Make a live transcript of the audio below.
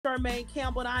Charmaine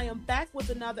Campbell, and I am back with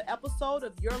another episode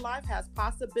of Your Life Has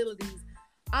Possibilities.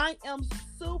 I am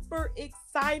super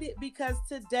excited because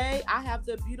today I have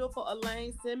the beautiful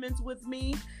Elaine Simmons with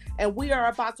me, and we are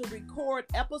about to record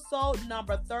episode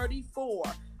number 34.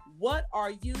 What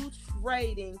are you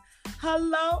trading?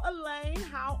 Hello, Elaine.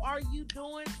 How are you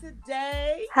doing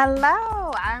today?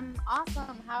 Hello. I'm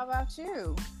awesome. How about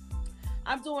you?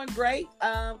 I'm doing great.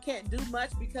 Can't do much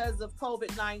because of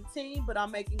COVID-19, but I'm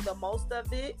making the most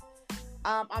of it.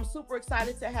 I'm super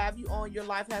excited to have you on Your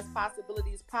Life Has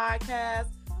Possibilities podcast.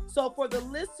 So for the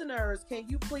listeners, can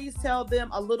you please tell them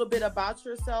a little bit about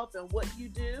yourself and what you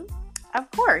do? Of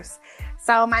course.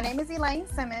 So my name is Elaine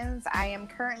Simmons. I am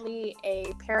currently a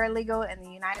paralegal in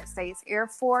the United States Air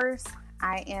Force.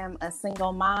 I am a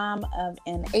single mom of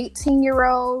an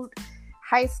 18-year-old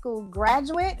high school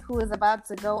graduate who is about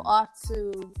to go off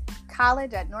to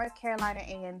college at North Carolina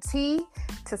A&T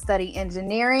to study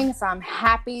engineering. So I'm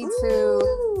happy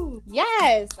to,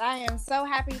 yes, I am so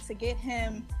happy to get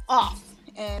him off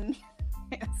and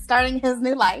starting his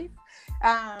new life.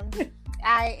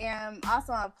 I am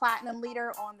also a platinum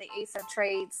leader on the Ace of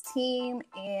Trades team.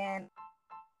 And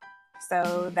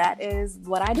so that is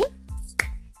what I do.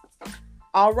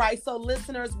 All right. So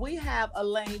listeners, we have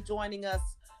Elaine joining us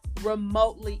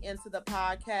remotely into the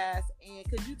podcast, and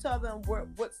could you tell them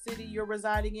what city you're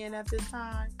residing in at this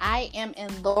time? I am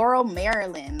in Laurel,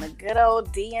 Maryland, the good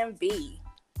old DMV.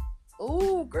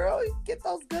 Ooh, girl, you get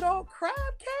those good old crab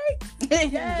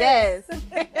cakes. Yes.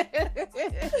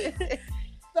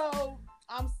 So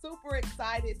I'm super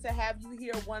excited to have you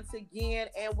here once again,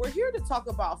 and we're here to talk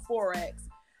about Forex.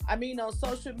 I mean, on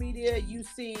social media, you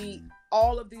see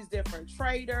all of these different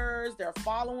traders, they're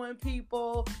following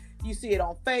people. You see it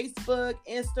on Facebook,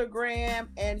 Instagram,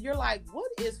 and you're like,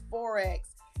 what is Forex?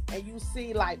 And you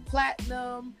see like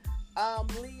platinum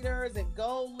leaders and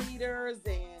gold leaders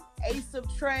and Ace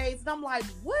of Trades. And I'm like,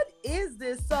 what is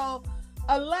this? So,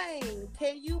 Elaine,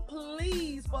 can you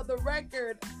please, for the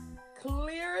record,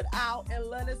 clear it out and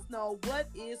let us know what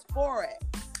is Forex?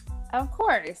 Of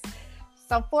course.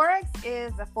 So Forex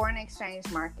is a foreign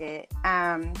exchange market.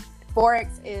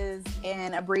 Forex is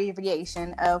an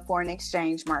abbreviation of foreign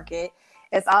exchange market.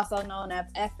 It's also known as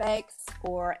FX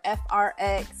or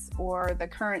FRX or the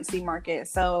currency market.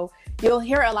 So you'll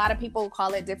hear a lot of people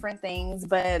call it different things,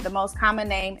 but the most common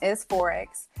name is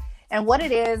Forex. And what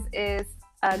it is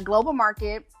a global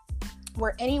market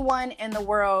where anyone in the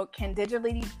world can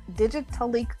digitally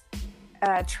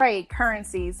trade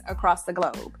currencies across the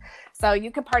globe. So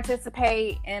you can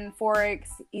participate in Forex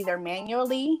either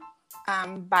manually,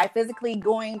 by physically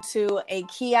going to a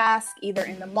kiosk, either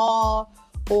in the mall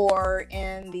or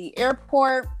in the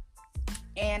airport,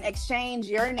 and exchange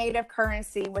your native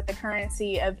currency with the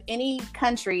currency of any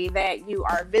country that you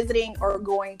are visiting or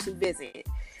going to visit.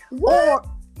 What? Or,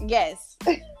 yes.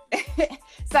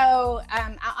 So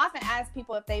I often ask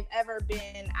people if they've ever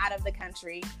been out of the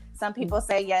country. Some people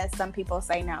say yes, some people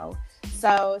say no.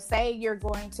 So say you're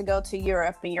going to go to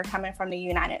Europe and you're coming from the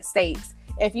United States.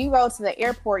 If you go to the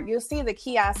airport, you'll see the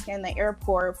kiosk in the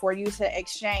airport for you to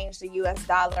exchange the US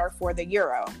dollar for the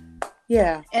euro.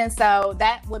 Yeah. And so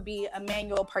that would be a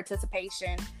manual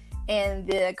participation in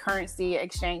the currency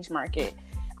exchange market.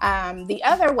 The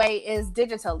other way is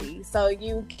digitally. So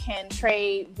you can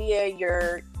trade via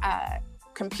your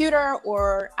computer,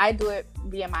 or I do it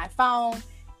via my phone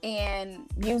and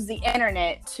use the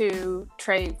internet to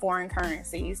trade foreign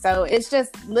currency. So it's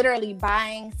just literally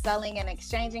buying, selling, and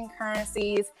exchanging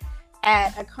currencies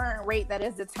at a current rate that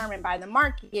is determined by the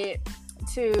market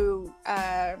to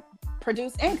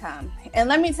produce income. And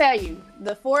let me tell you,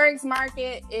 the Forex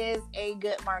market is a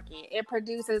good market. It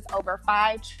produces over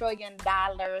 $5 trillion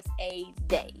a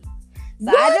day.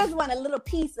 So what? I just want a little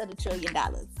piece of the $1 trillion.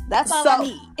 That's all I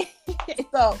need.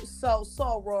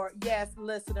 So, Roar, yes,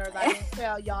 listeners, I didn't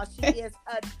tell y'all, she is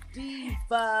a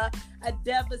diva, a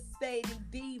devastating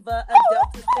diva, a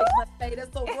Delta Sigma Theta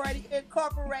sorority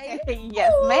incorporated.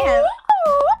 Yes, ma'am.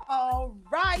 All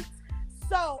right.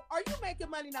 So, are you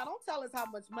making money? Now, don't tell us how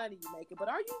much money you're making, but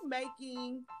are you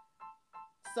making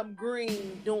some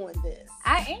green doing this?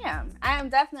 I am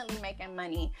definitely making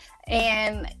money.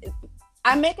 And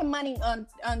I'm making money on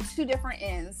two different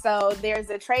ends. So there's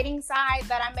the trading side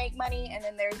that I make money, and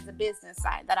then there's the business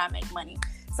side that I make money.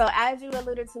 So as you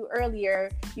alluded to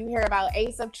earlier, you hear about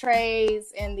Ace of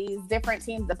Trades and these different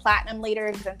teams, the platinum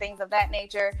leaders and things of that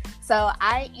nature. So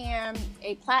I am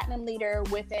a platinum leader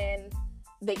within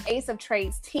the Ace of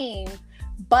Trades team,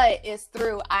 but it's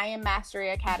through I Am Mastery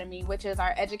Academy, which is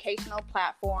our educational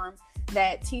platform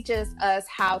that teaches us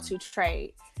how to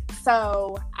trade.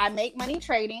 So I make money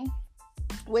trading.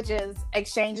 which is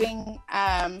exchanging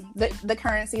the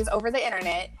currencies over the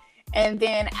internet. And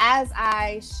then as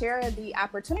I share the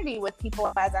opportunity with people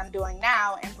as I'm doing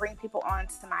now and bring people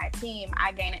onto my team,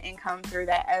 I gain an income through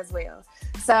that as well.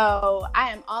 So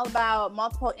I am all about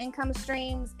multiple income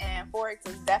streams, and Forex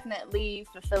is definitely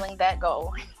fulfilling that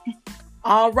goal.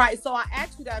 All right. So I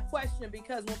asked you that question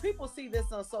because when people see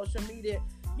this on social media,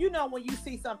 you know, when you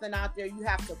see something out there, you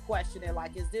have to question it.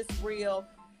 Like, is this real?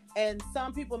 And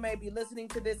some people may be listening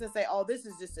to this and say, oh, this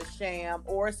is just a sham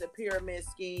or it's a pyramid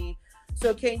scheme.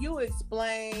 So can you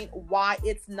explain why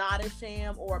it's not a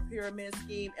sham or a pyramid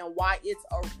scheme and why it's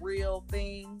a real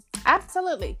thing?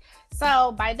 Absolutely.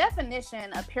 So by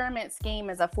definition, a pyramid scheme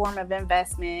is a form of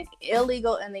investment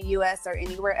illegal in the U.S. or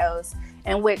anywhere else,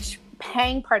 in which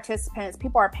people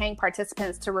are paying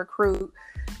participants to recruit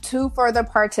two further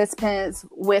participants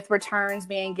with returns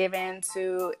being given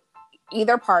to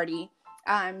either party,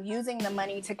 using the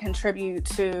money to contribute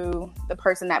to the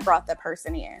person that brought the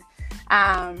person in.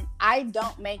 I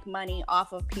don't make money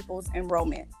off of people's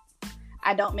enrollment.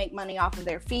 I don't make money off of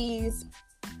their fees.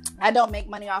 I don't make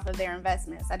money off of their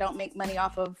investments. I don't make money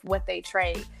off of what they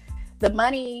trade. The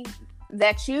money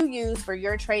that you use for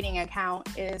your trading account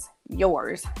is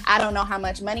yours. I don't know how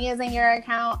much money is in your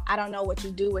account. I don't know what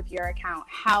you do with your account.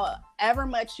 However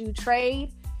much you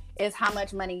trade is how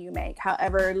much money you make.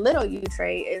 However little you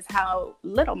trade is how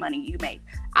little money you make.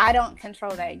 I don't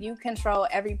control that. You control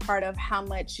every part of how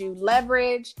much you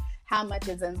leverage, how much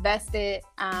is invested.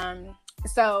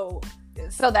 So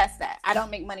that's that. I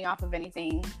don't make money off of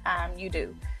anything you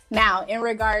do. Now, in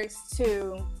regards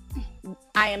to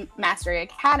I Am Mastery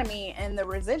Academy and the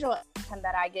residual income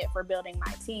that I get for building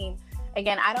my team,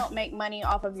 again, I don't make money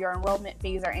off of your enrollment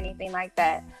fees or anything like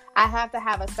that. I have to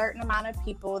have a certain amount of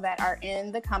people that are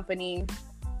in the company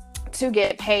to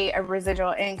get paid a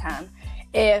residual income.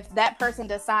 If that person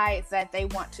decides that they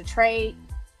want to trade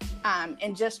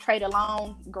and just trade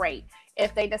alone, great.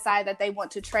 If they decide that they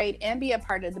want to trade and be a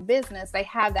part of the business, they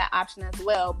have that option as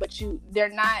well. But you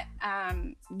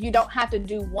don't have to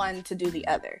do one to do the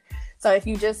other. So if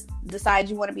you just decide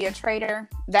you want to be a trader,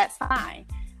 that's fine.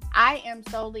 I am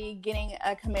solely getting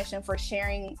a commission for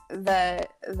sharing the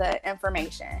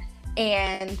information,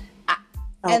 and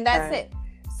that's it.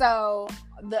 So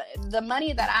the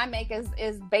money that I make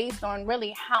is based on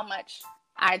really how much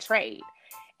I trade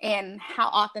and how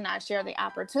often I share the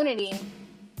opportunity.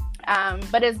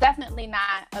 But it's definitely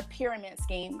not a pyramid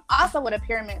scheme. Also, with a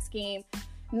pyramid scheme,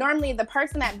 normally the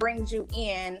person that brings you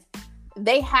in,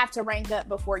 they have to rank up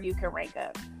before you can rank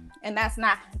up. And that's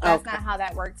not how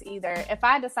that works either. If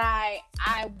I decide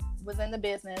I was in the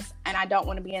business and I don't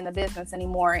want to be in the business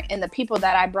anymore, and the people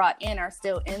that I brought in are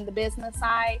still in the business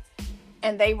side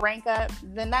and they rank up,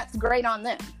 then that's great on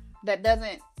them. That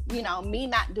doesn't, me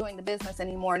not doing the business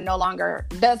anymore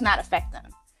does not affect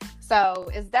them. So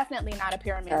it's definitely not a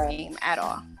pyramid scheme at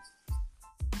all.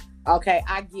 Okay,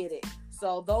 I get it.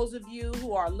 So those of you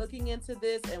who are looking into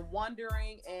this and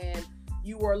wondering, and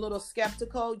you were a little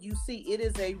skeptical, you see it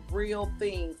is a real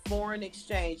thing. Foreign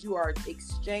exchange. You are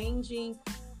exchanging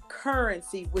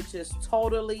currency, which is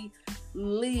totally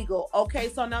legal. Okay,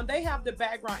 so now they have the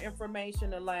background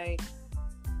information, Elaine.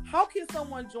 How can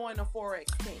someone join a Forex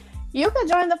team? You can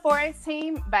join the Forex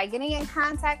team by getting in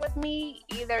contact with me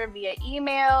either via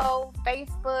email,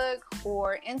 Facebook,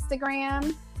 or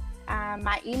Instagram.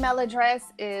 My email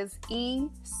address is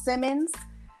esimmons,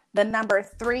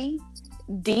 3,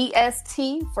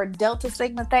 DST for Delta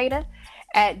Sigma Theta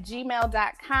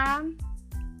 @gmail.com.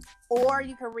 Or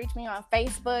you can reach me on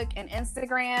Facebook and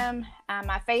Instagram.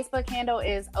 My Facebook handle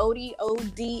is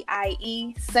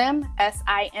ODIE Sim,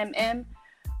 SIMM,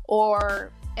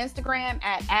 or Instagram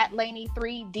at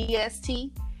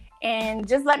Laney3DST. And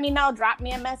just let me know, drop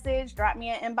me a message, drop me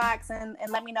an inbox, and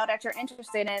let me know that you're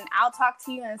interested. And I'll talk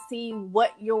to you and see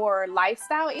what your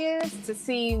lifestyle is to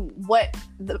see what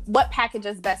package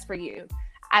is best for you.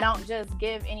 I don't just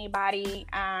give anybody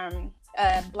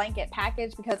a blanket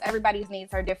package because everybody's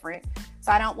needs are different.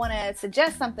 So I don't want to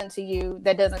suggest something to you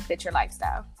that doesn't fit your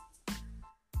lifestyle.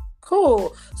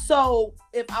 Cool. So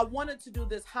if I wanted to do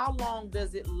this, how long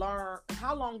does it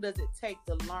take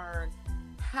to learn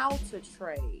how to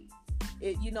trade?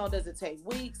 Does it take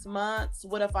weeks, months?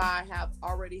 What if I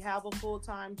already have a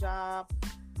full-time job?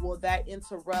 Will that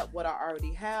interrupt what I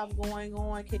already have going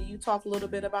on? Can you talk a little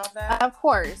bit about that? Of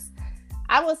course.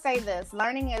 I will say this,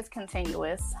 learning is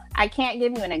continuous. I can't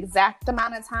give you an exact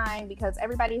amount of time because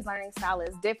everybody's learning style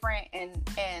is different, and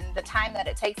the time that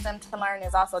it takes them to learn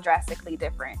is also drastically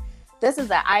different. This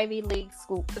is an Ivy League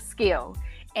skill.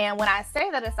 And when I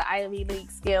say that it's an Ivy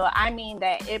League skill, I mean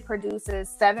that it produces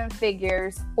 7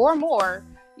 figures or more,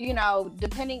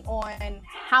 depending on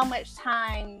how much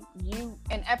time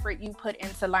and effort you put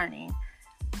into learning.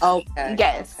 Okay.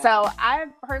 Yes. Okay. So I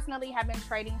personally have been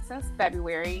trading since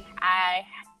February. I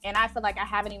feel like I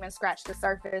haven't even scratched the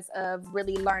surface of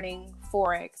really learning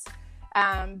Forex.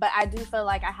 But I do feel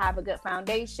like I have a good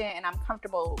foundation and I'm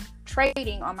comfortable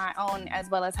trading on my own, as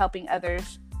well as helping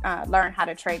others learn how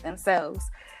to trade themselves.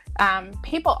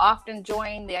 People often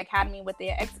join the academy with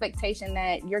the expectation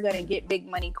that you're going to get big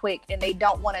money quick, and they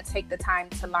don't want to take the time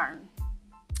to learn.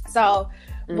 So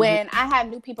when I have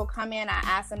new people come in, I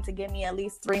ask them to give me at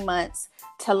least 3 months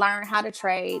to learn how to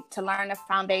trade, to learn the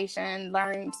foundation,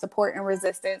 learn support and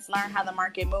resistance, learn how the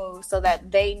market moves, so that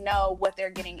they know what they're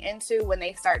getting into when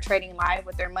they start trading live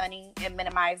with their money and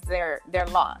minimize their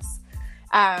loss.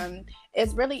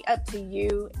 It's really up to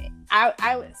you.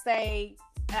 I would say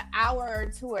an hour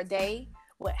or two a day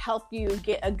would help you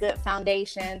get a good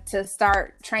foundation to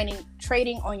start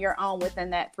trading on your own within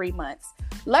that 3 months.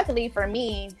 Luckily for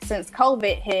me, since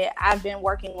COVID hit, I've been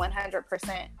working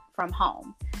 100% from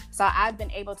home. So I've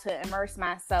been able to immerse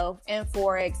myself in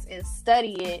Forex and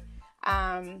study it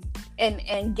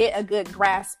and get a good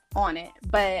grasp on it.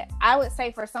 But I would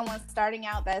say for someone starting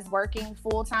out that's working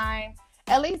full time,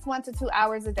 at least 1 to 2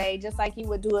 hours a day, just like you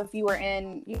would do if you were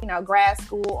in, grad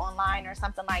school online or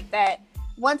something like that.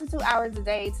 1 to 2 hours a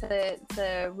day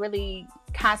to really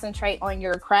concentrate on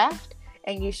your craft,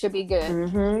 and you should be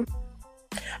good.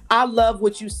 I love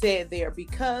what you said there.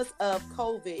 Because of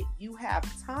COVID, you have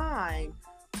time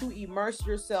to immerse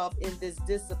yourself in this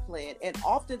discipline. And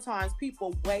oftentimes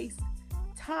people waste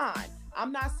time.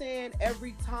 I'm not saying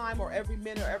every time or every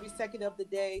minute or every second of the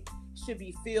day should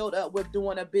be filled up with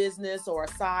doing a business or a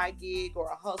side gig or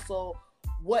a hustle,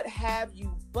 what have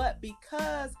you. But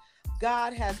because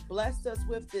God has blessed us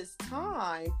with this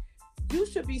time, you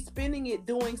should be spending it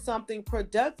doing something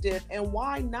productive. And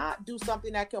why not do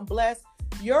something that can bless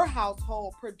your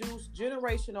household, produce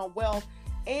generational wealth,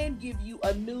 and give you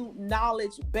a new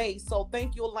knowledge base? So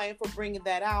thank you, Elaine, for bringing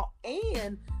that out.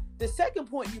 And the second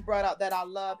point you brought up that I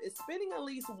love is spending at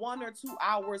least 1 or 2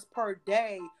 hours per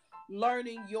day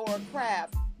learning your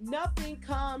craft. Nothing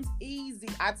comes easy.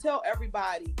 I tell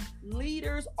everybody,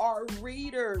 leaders are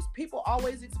readers. People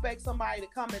always expect somebody to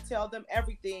come and tell them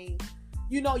everything.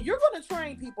 You're going to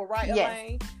train people, right,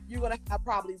 Elaine? Yes. You're going to have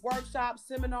probably workshops,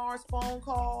 seminars, phone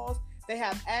calls. They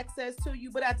have access to you.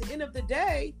 But at the end of the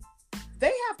day,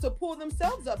 they have to pull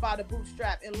themselves up by the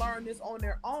bootstrap and learn this on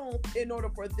their own in order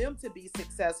for them to be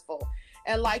successful.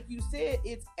 And like you said,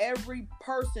 it's every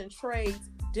person trades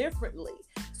differently.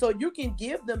 So you can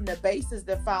give them the basis,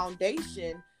 the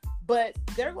foundation, but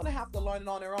they're going to have to learn it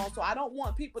on their own. So I don't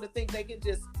want people to think they can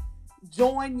just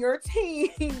join your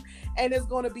team and it's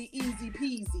going to be easy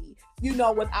peasy,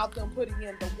 without them putting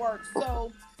in the work.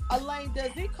 So Elaine,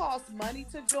 does it cost money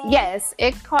to join? Yes,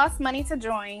 it costs money to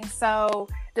join. So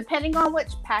depending on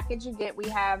which package you get, we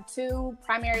have 2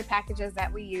 primary packages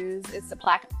that we use. It's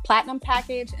the Platinum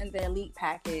package and the Elite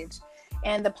package.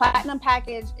 And the Platinum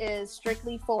package is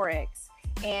strictly Forex.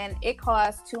 And it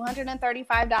costs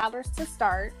 $235 to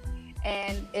start.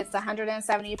 And it's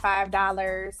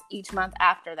 $175 each month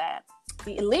after that.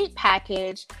 The Elite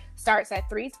package starts at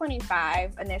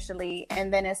 $325 initially,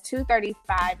 and then it's $235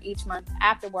 each month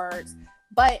afterwards.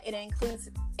 But it includes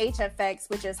HFX,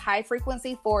 which is high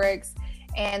frequency Forex,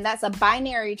 and that's a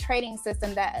binary trading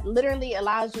system that literally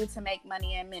allows you to make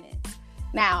money in minutes.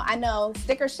 Now, I know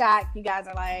sticker shock, you guys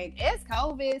are like, it's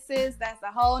COVID, sis, that's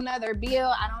a whole nother bill.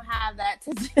 I don't have that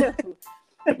to do.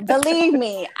 Believe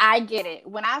me, I get it.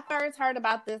 When I first heard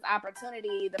about this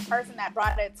opportunity, the person that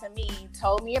brought it to me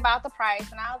told me about the price,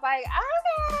 and I was like,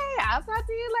 okay, I'll talk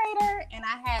to you later. And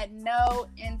I had no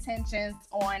intentions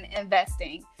on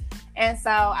investing. And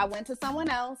so I went to someone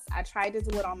else. I tried to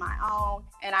do it on my own,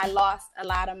 and I lost a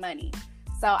lot of money.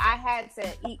 So I had to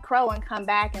eat crow and come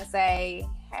back and say,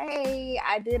 hey,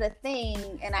 I did a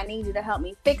thing, and I need you to help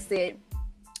me fix it.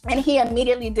 And he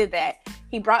immediately did that.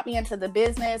 He brought me into the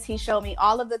business. He showed me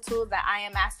all of the tools that I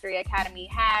Am Mastery Academy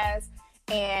has,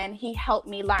 and he helped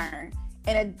me learn.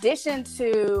 In addition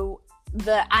to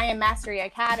the I Am Mastery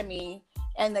Academy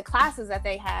and the classes that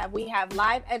they have, we have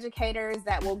live educators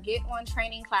that will get on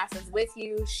training classes with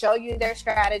you, show you their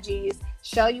strategies,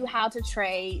 show you how to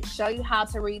trade, show you how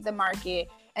to read the market.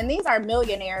 And these are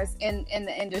millionaires in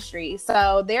the industry.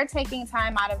 So they're taking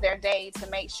time out of their day to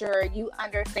make sure you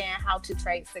understand how to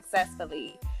trade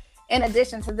successfully. In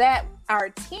addition to that, our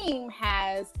team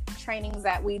has trainings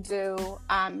that we do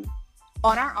on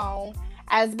our own,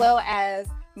 as well as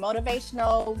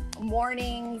motivational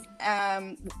mornings.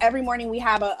 Every morning we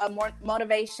have a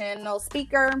motivational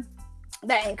speaker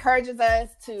that encourages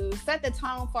us to set the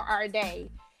tone for our day.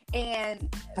 And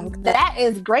Okay. that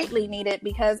is greatly needed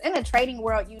because in the trading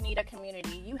world, you need a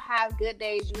community. You have good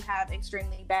days, you have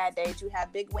extremely bad days, you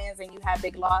have big wins and you have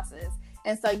big losses.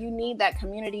 And so you need that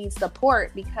community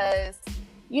support because,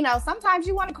 you know, sometimes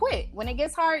you want to quit. When it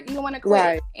gets hard, you want to quit.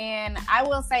 Right. And I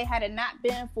will say, had it not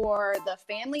been for the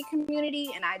family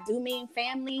community, and I do mean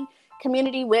family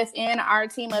community within our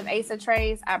team of Ace of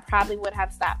Trades, I probably would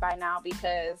have stopped by now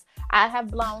because I have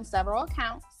blown several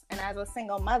accounts. And as a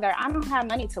single mother, I don't have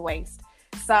money to waste.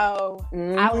 So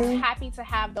I was happy to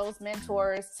have those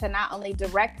mentors to not only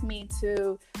direct me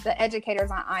to the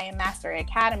educators on I Am Master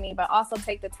Academy, but also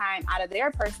take the time out of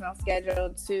their personal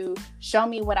schedule to show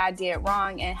me what I did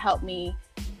wrong and help me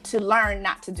to learn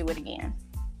not to do it again.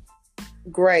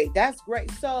 Great. That's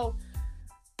great. So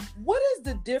what is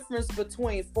the difference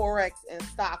between Forex and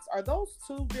stocks? Are those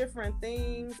two different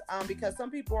things? Because some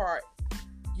people are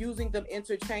using them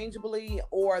interchangeably,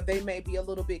 or they may be a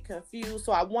little bit confused.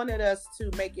 So I wanted us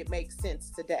to make it make sense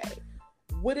today.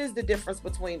 What is the difference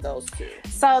between those two?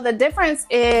 So the difference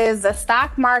is the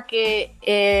stock market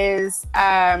is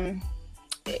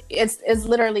it's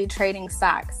literally trading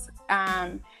stocks.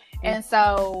 And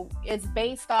so it's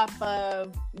based off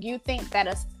of, you think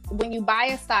that when you buy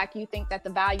a stock, you think that the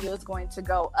value is going to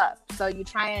go up. So you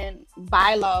try and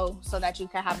buy low so that you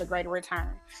can have a greater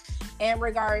return. In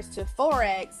regards to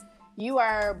Forex, you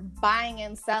are buying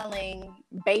and selling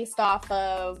based off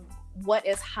of what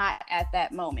is hot at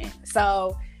that moment.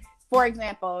 So, for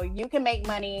example, you can make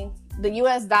money. The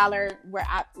US dollar,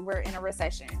 we're in a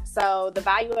recession. So the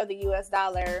value of the US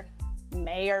dollar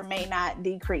may or may not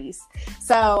decrease.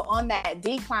 So on that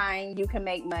decline, you can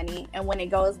make money. And when it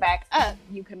goes back up,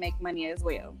 you can make money as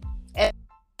well. And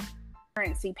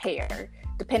currency pair,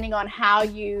 depending on how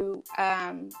you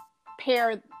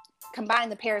combine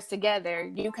the pairs together,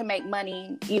 you can make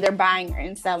money either buying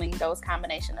and selling those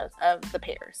combination of the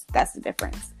pairs. That's the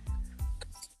difference.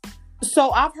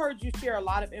 So I've heard you share a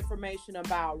lot of information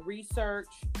about research,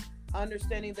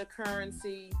 understanding the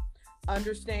currency,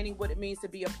 understanding what it means to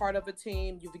be a part of a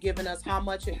team. You've given us how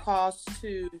much it costs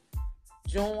to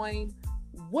join.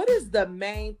 What is the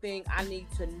main thing I need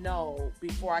to know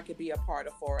before I could be a part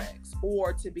of Forex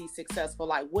or to be successful?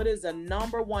 Like, what is the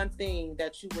number one thing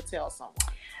that you would tell someone?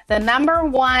 The number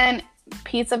one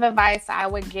piece of advice I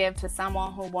would give to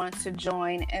someone who wants to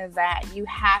join is that you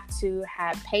have to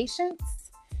have patience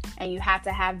and you have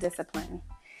to have discipline.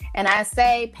 And I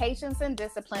say patience and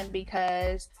discipline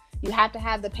because you have to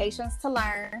have the patience to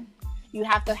learn. You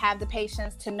have to have the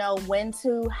patience to know when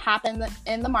to hop in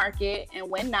the market and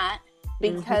when not.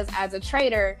 Because as a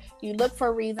trader, you look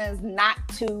for reasons not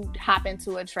to hop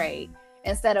into a trade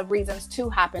instead of reasons to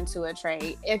hop into a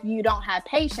trade. If you don't have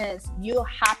patience, you'll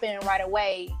hop in right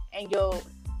away and you'll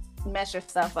mess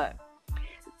yourself up.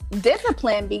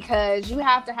 Discipline, because you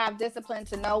have to have discipline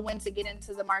to know when to get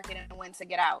into the market and when to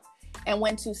get out and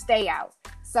when to stay out.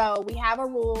 So we have a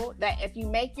rule that if you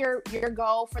make your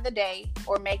goal for the day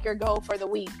or make your goal for the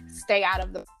week, stay out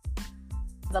of the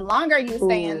longer you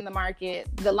stay in the market,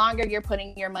 the longer you're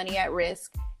putting your money at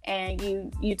risk and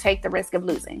you take the risk of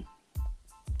losing.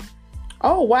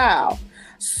 Oh, wow.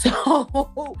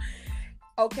 So,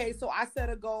 okay, so I set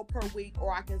a goal per week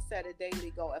or I can set a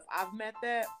daily goal. If I've met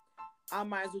that, I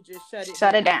might as well just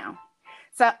shut it down.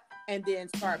 So, and then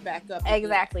start back up.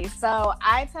 Exactly. Again. So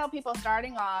I tell people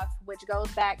starting off, which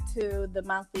goes back to the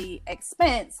monthly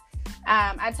expense,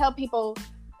 I tell people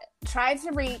try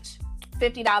to reach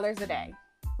 $50 a day,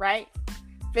 right?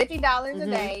 $50 a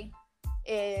day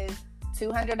is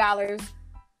 $200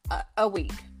 a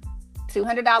week.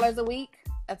 $200 a week,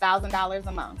 $1,000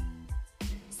 a month.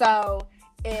 So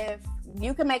if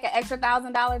you can make an extra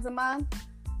 $1,000 a month,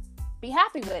 be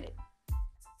happy with it.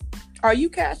 Are you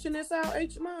cashing this out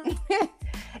each month?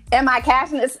 Am I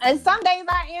cashing this? And some days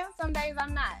I am, some days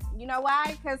I'm not. You know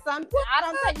why? Because I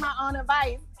don't take my own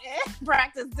advice.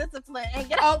 Practice discipline. And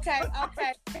get Okay,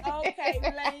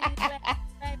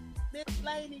 Miss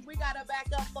Laney, we gotta back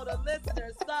up for the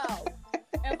listeners. So,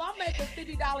 if I'm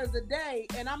making $50 a day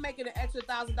and I'm making an extra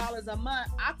 $1,000 a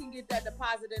month, I can get that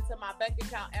deposited into my bank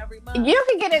account every month. You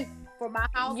can get it for my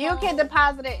household. You can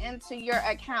deposit it into your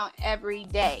account every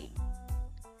day.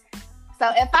 So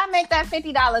if I make that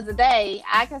 $50 a day,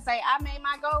 I can say I made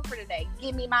my goal for today.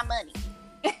 Give me my money.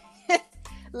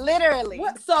 Literally.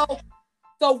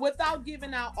 So without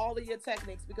giving out all of your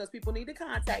techniques, because people need to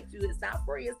contact you, it's not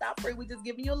free. We're just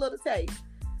giving you a little taste.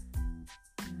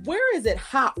 Where is it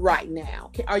hot right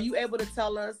now? Are you able to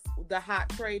tell us the hot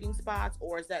trading spots,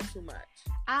 or is that too much?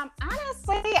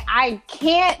 Honestly, I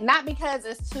can't. Not because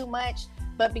it's too much,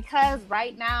 but because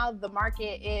right now the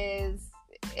market is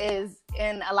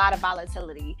in a lot of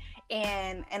volatility.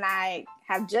 and I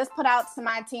have just put out to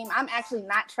my team. I'm actually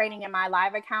not trading in my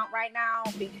live account right now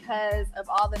because of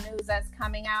all the news that's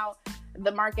coming out.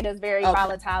 The market is very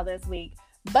volatile this week.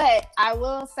 But I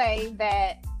will say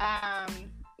that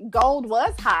gold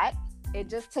was hot. It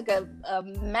just took a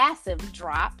massive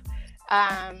drop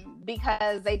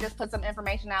because they just put some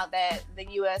information out that the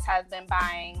U.S. has been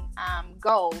buying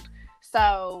gold.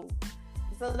 So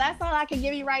that's all I can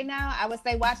give you right now. I would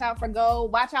say watch out for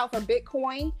gold. Watch out for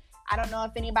Bitcoin. I don't know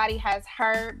if anybody has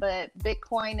heard, but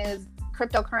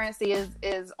cryptocurrency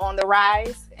is on the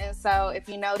rise. And so if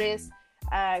you notice,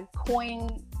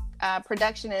 coin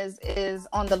production is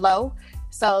on the low.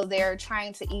 So they're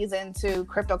trying to ease into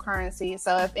cryptocurrency.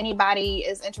 So if anybody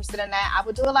is interested in that, I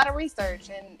would do a lot of research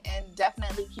and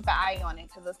definitely keep an eye on it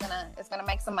because it's gonna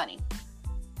make some money.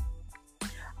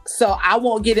 So I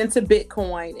won't get into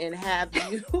Bitcoin and have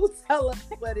you tell us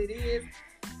what it is.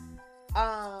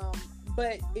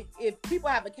 But if people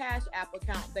have a Cash App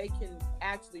account, they can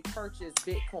actually purchase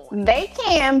Bitcoin. They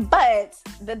can, but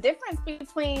the difference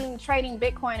between trading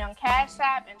Bitcoin on Cash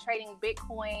App and trading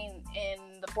Bitcoin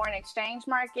in the foreign exchange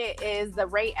market is the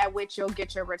rate at which you'll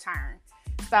get your return.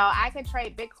 So I could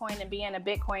trade Bitcoin and be in a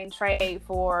Bitcoin trade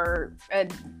for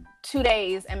 2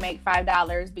 days and make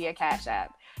 $5 via Cash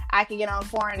App. I could get on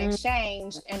foreign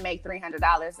exchange and make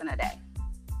 $300 in a day.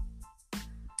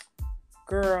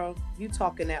 Girl, you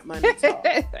talking that money talk.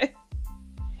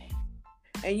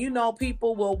 And you know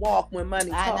people will walk when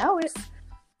money talks. I know it.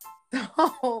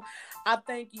 So I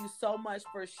thank you so much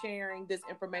for sharing this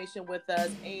information with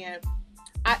us. And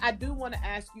I do want to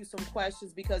ask you some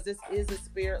questions because this is a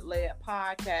spirit-led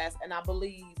podcast, and I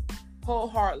believe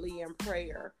wholeheartedly in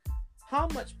prayer. How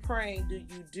much praying do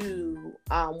you do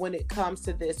when it comes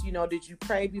to this? You know, did you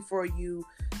pray before you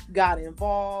got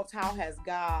involved? How has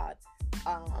God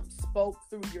spoke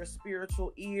through your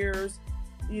spiritual ears,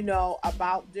 you know,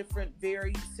 about different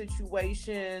varied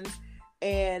situations?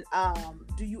 And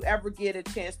do you ever get a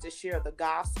chance to share the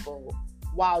gospel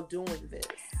while doing this?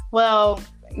 Well,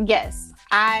 yes,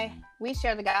 we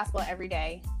share the gospel every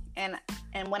day. And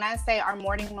when I say our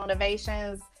morning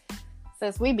motivations,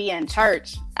 since we be in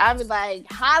church, I was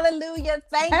like, hallelujah,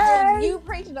 thank you. You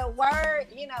preach the word,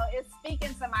 you know, it's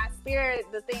speaking to my spirit,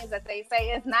 the things that they say.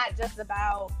 It's not just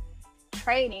about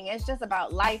trading, it's just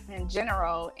about life in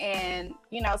general. And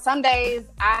you know, some days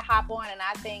I hop on and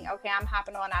I think, okay, I'm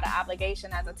hopping on out of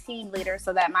obligation as a team leader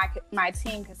so that my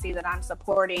team can see that I'm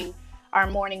supporting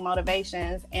our morning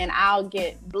motivations, and I'll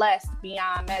get blessed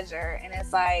beyond measure. And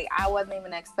it's like, I wasn't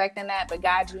even expecting that, but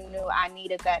God, you knew I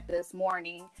needed that this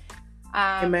morning.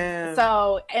 Amen.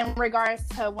 So in regards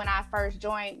to when I first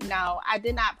joined, no, I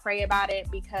did not pray about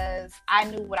it because I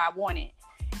knew what I wanted.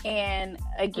 And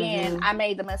again, I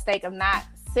made the mistake of not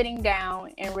sitting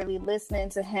down and really listening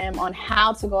to him on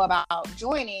how to go about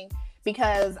joining,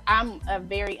 because I'm a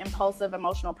very impulsive,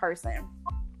 emotional person.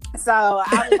 So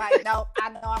I was like, no, I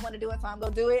know I want to do it, so I'm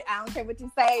going to do it. I don't care what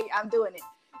you say, I'm doing it.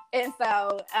 And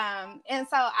so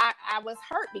I was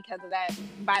hurt because of that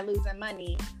by losing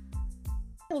money.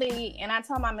 And I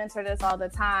tell my mentor this all the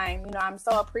time, you know, I'm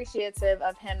so appreciative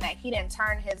of him that he didn't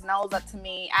turn his nose up to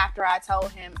me after I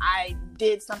told him I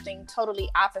did something totally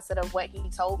opposite of what he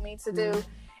told me to do.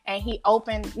 And he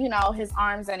opened, you know, his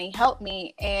arms and he helped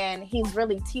me. And he's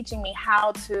really teaching me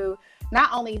how to not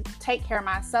only take care of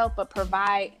myself, but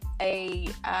provide a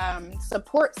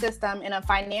support system and a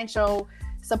financial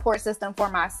support system for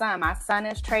my son. My son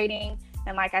is trading.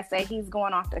 And like I said, he's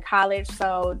going off to college.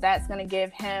 So that's going to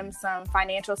give him some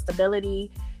financial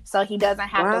stability so he doesn't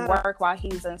have to work while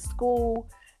he's in school.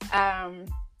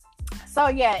 So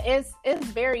yeah, it's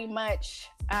very much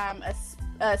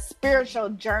a spiritual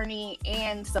journey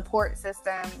and support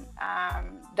system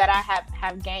that I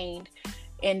have gained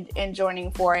in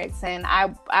joining Forex. And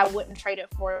I wouldn't trade it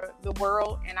for the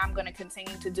world. And I'm going to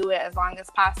continue to do it as long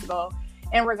as possible.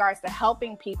 In regards to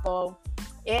helping people,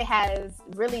 it has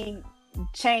really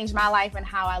changed my life and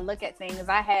how I look at things.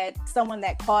 I had someone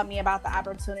that called me about the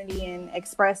opportunity and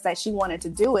expressed that she wanted to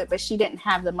do it, but she didn't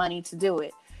have the money to do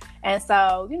it. And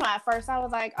so, you know, at first I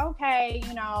was like, okay,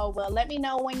 you know, well, let me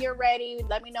know when you're ready.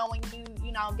 Let me know when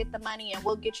you know, get the money and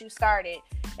we'll get you started.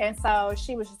 And so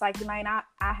she was just like, Elaine, I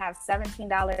have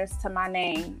 $17 to my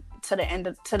name to the end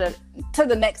of, to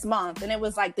the next month. And it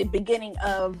was like the beginning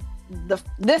of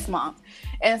this month.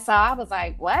 And so I was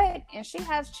like, what? And she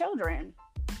has children.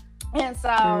 And so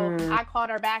I called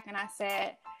her back and I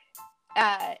said,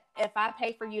 if I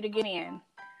pay for you to get in,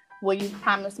 will you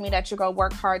promise me that you're going to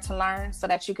work hard to learn so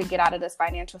that you could get out of this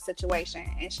financial situation?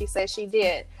 And she said she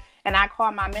did. And I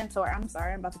called my mentor. I'm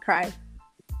sorry, I'm about to cry.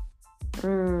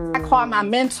 I called my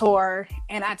mentor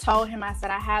and I told him, I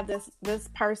said, I have this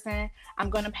person, I'm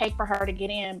going to pay for her to get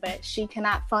in, but she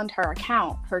cannot fund her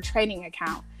account, her trading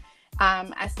account.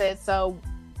 I said, so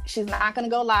she's not going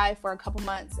to go live for a couple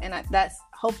months, and that's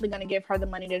hopefully going to give her the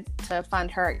money to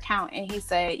fund her account. And he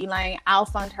said, Elaine, I'll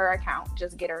fund her account,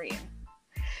 just get her in.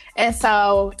 And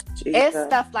so it's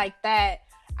stuff like that.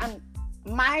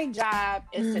 My job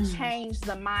is to change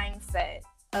the mindset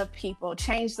of people,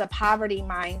 change the poverty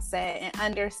mindset, and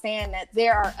understand that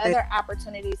there are other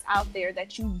opportunities out there,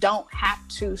 that you don't have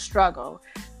to struggle.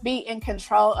 Be in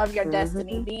control of your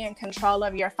destiny, be in control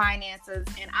of your finances,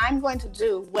 and I'm going to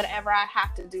do whatever I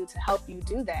have to do to help you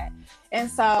do that. And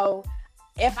so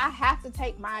if I have to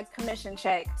take my commission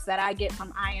checks that I get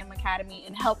from I Am Academy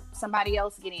and help somebody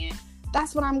else get in,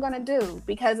 that's what I'm going to do,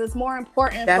 because it's more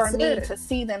important for me to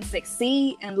see them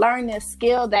succeed and learn this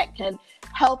skill that can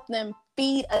help them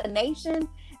feed a nation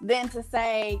than to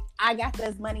say, I got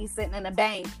this money sitting in a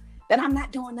bank that I'm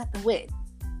not doing nothing with.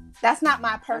 That's not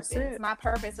my purpose. My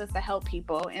purpose is to help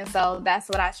people. And so that's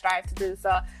what I strive to do.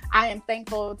 So I am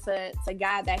thankful to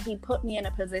God that he put me in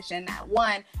a position that,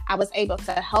 one, I was able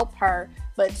to help her,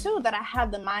 but two, that I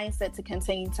have the mindset to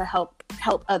continue to help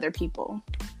other people.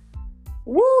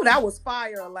 Woo, that was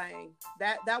fire, Elaine.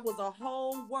 That was a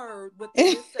whole word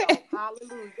within itself.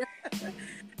 Hallelujah.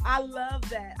 I love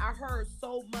that. I heard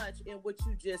so much in what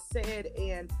you just said,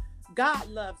 and God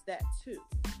loves that too.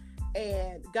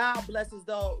 And God blesses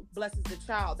the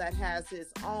child that has his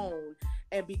own.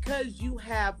 And because you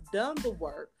have done the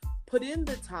work, put in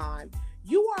the time,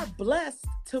 you are blessed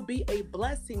to be a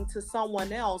blessing to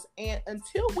someone else. And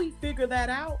until we figure that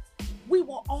out, we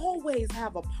will always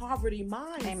have a poverty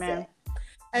mindset. Amen.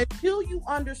 Until you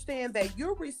understand that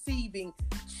you're receiving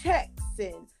checks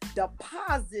and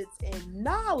deposits and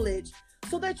knowledge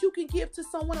so that you can give to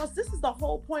someone else. This is the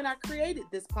whole point I created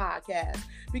this podcast,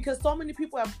 because so many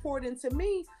people have poured into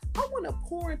me. I want to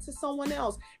pour into someone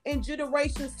else in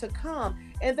generations to come,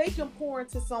 and they can pour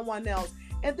into someone else.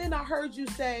 And then I heard you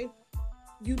say,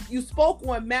 you spoke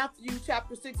on Matthew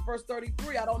chapter 6, verse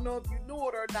 33. I don't know if you knew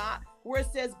it or not, where it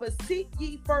says, but seek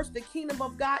ye first the kingdom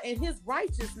of God and his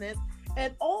righteousness,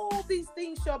 and all these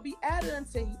things shall be added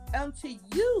unto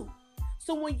you.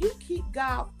 So when you keep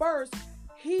God first,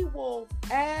 he will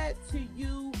add to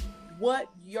you what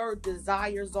your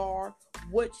desires are,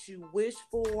 what you wish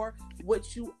for,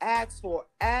 what you ask for.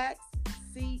 Ask,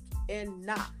 seek, and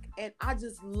knock. And I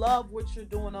just love what you're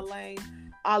doing, Elaine.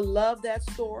 I love that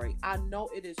story. I know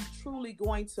it is truly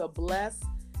going to bless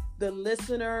the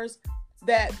listeners,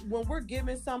 that when we're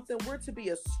giving something, we're to be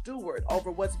a steward over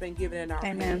what's been given in our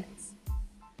hands.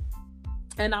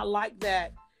 And I like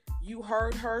that you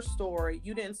heard her story.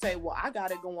 You didn't say, well, I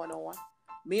got it going on.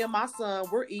 Me and my son,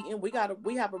 we're eating. We have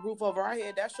a roof over our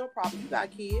head. That's your problem. You got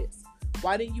kids.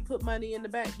 Why didn't you put money in the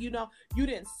bank? You know,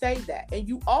 say that. And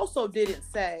you also didn't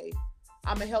say,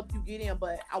 I'm going to help you get in,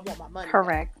 but I want my money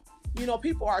Correct. back. You know,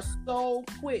 people are so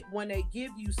quick when they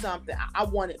give you something, I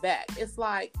want it back. It's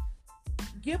like,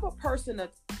 give a person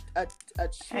a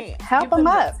chance. Help them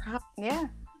up. Yeah.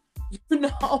 You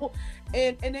know,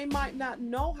 and they might not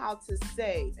know how to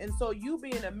save. And so you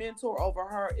being a mentor over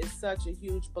her is such a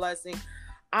huge blessing.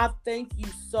 I thank you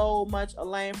so much,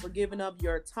 Elaine, for giving up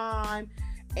your time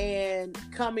and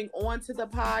coming on to the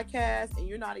podcast. And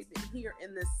you're not even here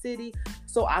in the city.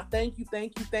 So I thank you.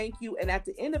 And at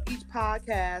the end of each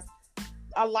podcast,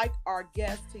 I like our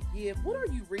guests to give, what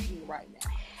are you reading right now?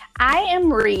 I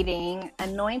am reading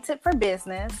Anointed for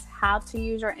Business, How to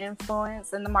Use Your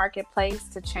Influence in the Marketplace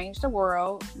to Change the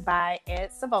World by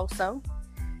Ed Savoso.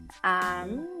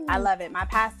 I love it. My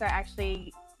pastor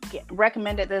actually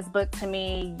recommended this book to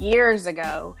me years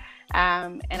ago,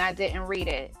 and I didn't read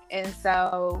it. And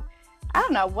so I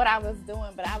don't know what I was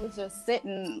doing, but I was just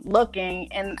sitting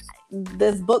looking, and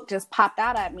this book just popped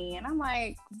out at me. And I'm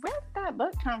like, where did that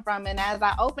book come from? And as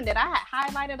I opened it, I had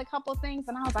highlighted a couple things,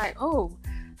 and I was like, oh,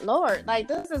 Lord, like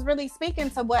this is really speaking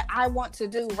to what I want to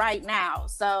do right now.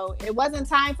 So it wasn't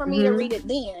time for me to read it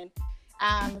then.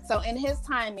 So in his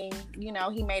timing, you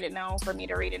know, he made it known for me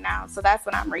to read it now. So that's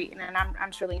what I'm reading, and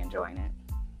I'm truly enjoying it.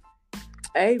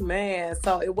 Amen.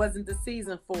 So it wasn't the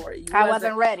season for it. I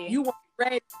wasn't ready. You weren't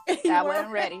ready. I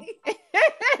wasn't ready.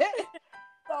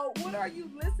 So what are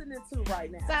you listening to right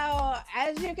now? So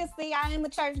as you can see, I am a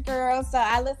church girl, so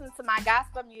I listen to my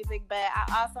gospel music, but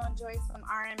I also enjoy some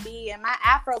R&B, and my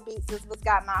Afro beats is what's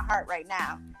got my heart right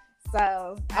now.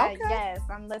 So yes,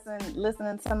 I'm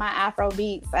listening to my Afro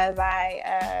beats as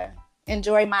I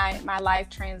enjoy my life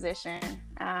transition.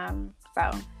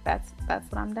 So that's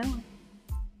what I'm doing.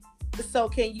 So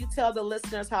can you tell the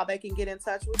listeners how they can get in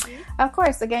touch with you? Of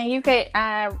course. Again, you could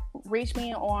reach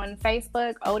me on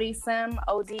Facebook, Odiesim,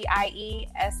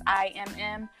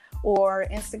 ODIESIMM, or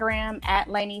Instagram at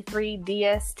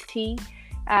Laney3DST.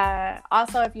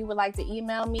 Also, if you would like to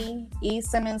email me,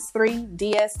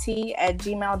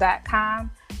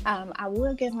 esimmons3dst@gmail.com. I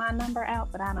will give my number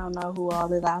out, but I don't know who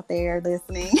all is out there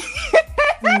listening.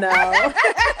 No.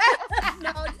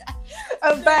 No.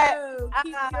 But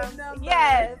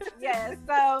yes.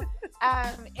 So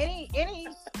any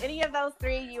of those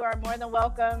three, you are more than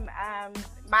welcome.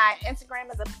 My Instagram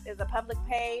is a public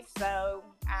page, so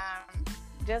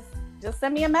just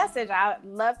send me a message. I would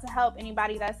love to help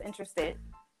anybody that's interested.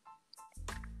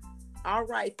 All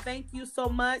right. Thank you so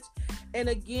much. And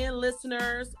again,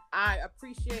 listeners, I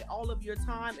appreciate all of your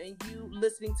time and you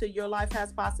listening to Your Life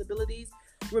Has Possibilities.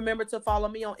 Remember to follow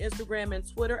me on Instagram and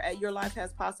Twitter at Your Life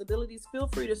Has Possibilities. Feel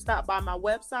free to stop by my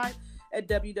website at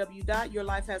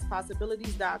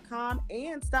www.yourlifehaspossibilities.com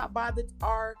and stop by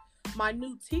my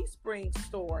new Teespring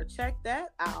store. Check that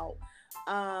out.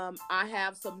 I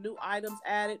have some new items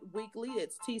added weekly.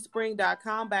 It's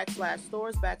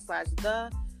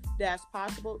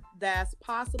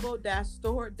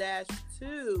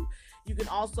teespring.com/stores/the-possible-store-2. You can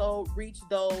also reach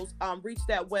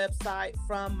that website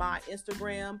from my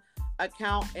Instagram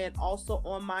account and also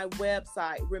on my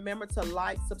website. Remember to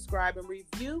like, subscribe, and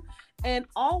review. And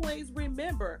always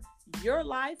remember, your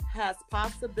life has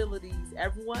possibilities.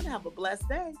 Everyone, have a blessed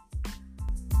day.